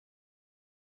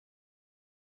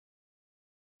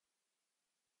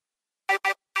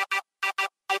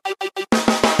Take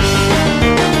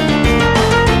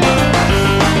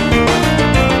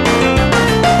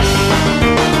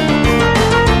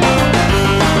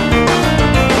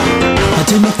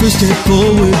my first step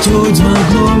forward towards my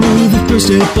glory, the first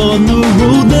step on the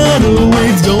road that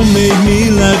awaits. Don't make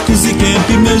me laugh, cause it can't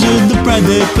be measured, the pride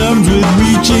that comes with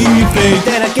reaching your fate.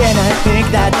 Then again I think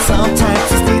that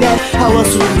sometimes it's needed. How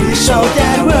else would we show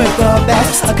that we're the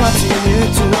best? I continue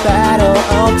to battle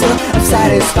until I'm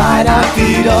satisfied, I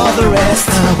beat all the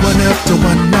rest. One after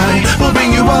one night will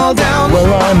bring you all down. Well,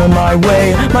 I'm on my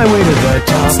way to the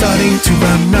top. Starting to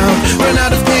run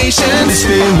out of patience. This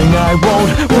feeling I won't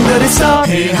let it stop.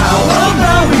 Hey, how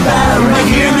about we battle right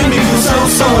here? Make me feel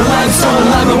so alive,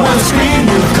 I wanna scream.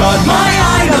 You caught my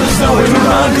eye, now there's nowhere to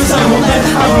run, cause I won't let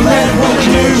what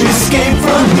we hear escape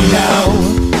from me now.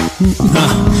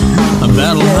 A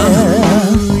battle,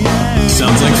 huh?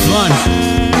 Sounds like fun.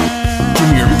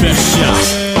 Give me your best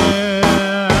shot.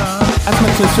 As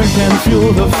my strength can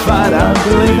fuel the fight, I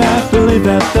believe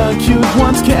that the cute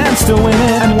ones can still win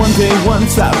it. And one day,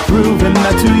 once I've proven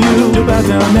that to you, you'll bow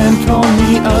down and call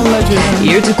me a legend.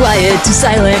 You're too quiet, too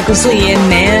silent, ghostly in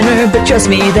manner, but trust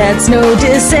me, that's no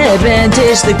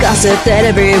disadvantage. The gossip that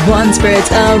everyone spreads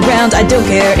around, I don't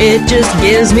care, it just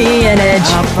gives me an edge.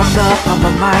 Up from the palm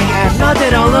of my hand,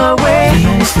 nothing all the way.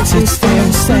 The ice that sits there,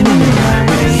 standing in my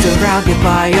way. Surrounded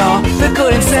by all the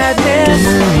good and sadness.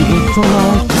 Don't worry, it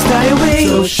won't just die away.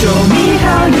 So show me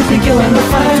how you think you'll end the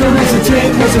fight. Don't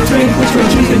hesitate, which way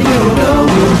you can go.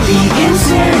 You'll be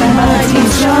insane, and my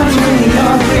team's strong. Bring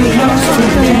on, stronger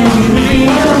than you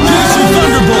realize.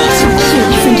 Thunderbolts!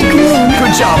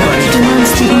 Good job, buddy.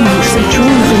 Demands to eat, so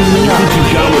drooling me up. Think you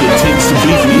got what it takes to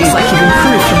beat me? Looks like you've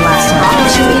improved from last time.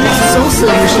 Actually, this is also a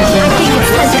solution. I think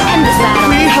it's time to end this battle.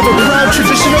 We have a proud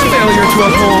tradition of failure to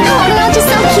uphold. Oh, I'm not just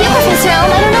so cute, Professor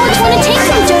Elm. I don't know which one to take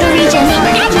to the Johto region. Is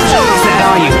that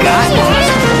all you got?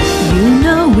 You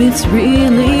know it's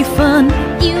really fun.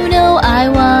 You know I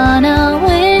wanna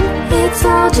win. It's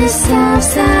all just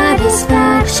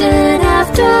self-satisfaction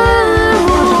after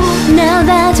all. Now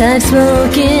that I've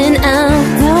spoken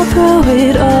out, I'll throw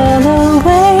it all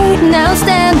away. Now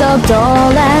stand up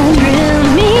tall and Thrill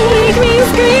me, make me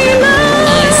scream out.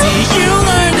 I see you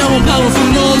learn no powerful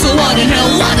moves, so what the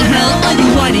hell are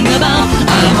you whining about?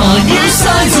 I'm on your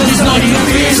side, so there's nothing to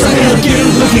fear, so look you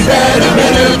looking better.